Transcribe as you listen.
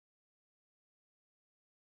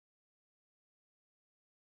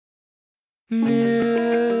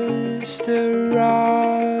Mr.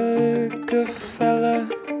 Rockefeller,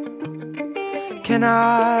 can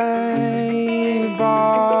I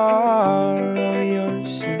borrow your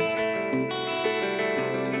suit?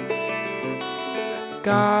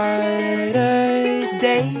 Got a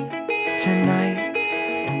date tonight,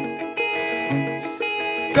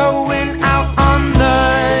 going out on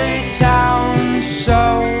the town,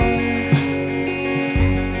 so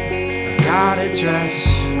I've gotta dress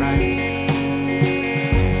right.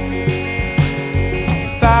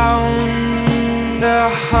 Found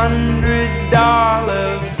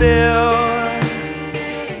 $100 bill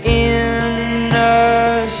in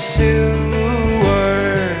a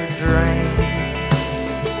sewer drain.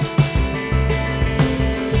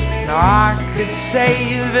 Now I could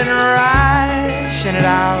save and ration it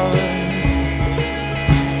out,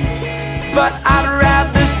 but I'd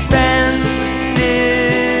rather spend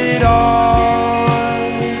it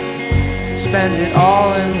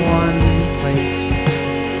all in one place.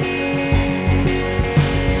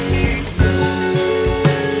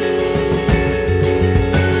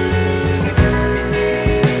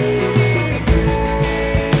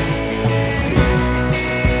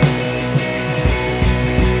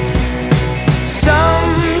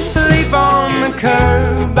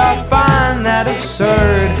 Curb, I find that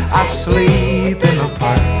absurd. I sleep in the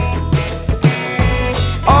park.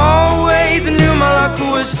 Always knew my luck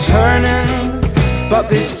was turning, but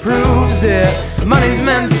this proves it. Money's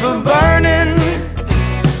meant for burning.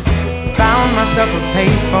 Found myself a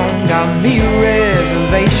payphone, got me a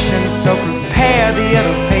reservation, so prepare the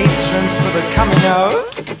other patrons for the coming of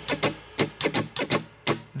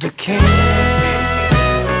the king.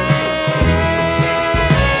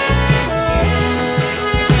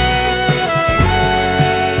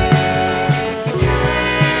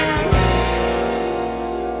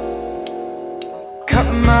 Cut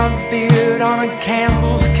my beard on a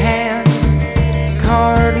Campbell's can,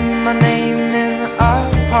 carved my name in the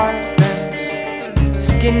apartment,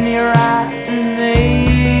 skinny right and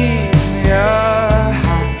made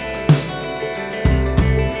hot.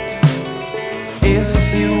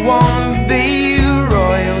 If you wanna be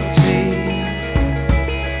royalty,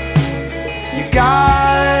 you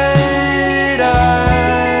gotta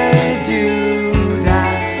do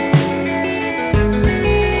that.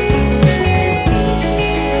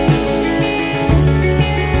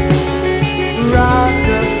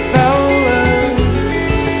 Rockefeller,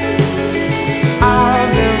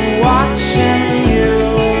 I've been watching you,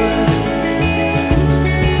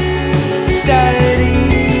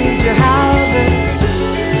 studied your habits,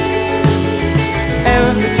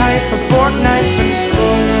 every type of fork, knife and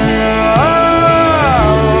spoon. Oh,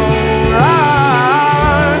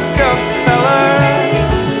 Rockefeller,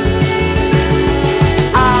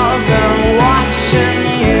 I've been watching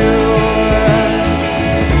you,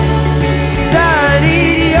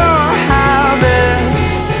 studied your habits,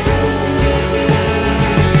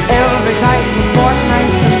 every type of fork,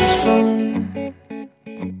 knife and spoon.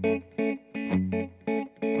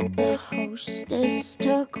 The hostess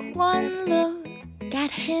took one look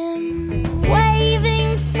at him,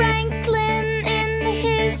 waving Franklin in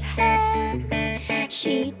his hand.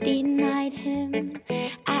 She denied him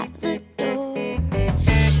at the door.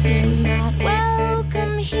 You're not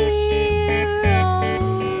welcome here,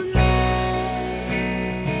 old man.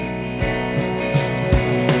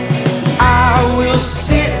 I will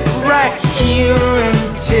sit right here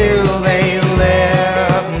until they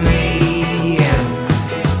let me in.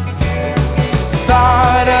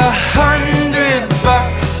 Thought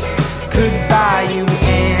 $100 could buy you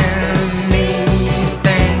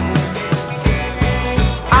anything.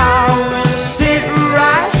 I will sit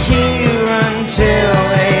right here until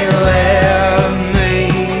they let me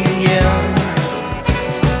in.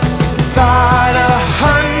 Thought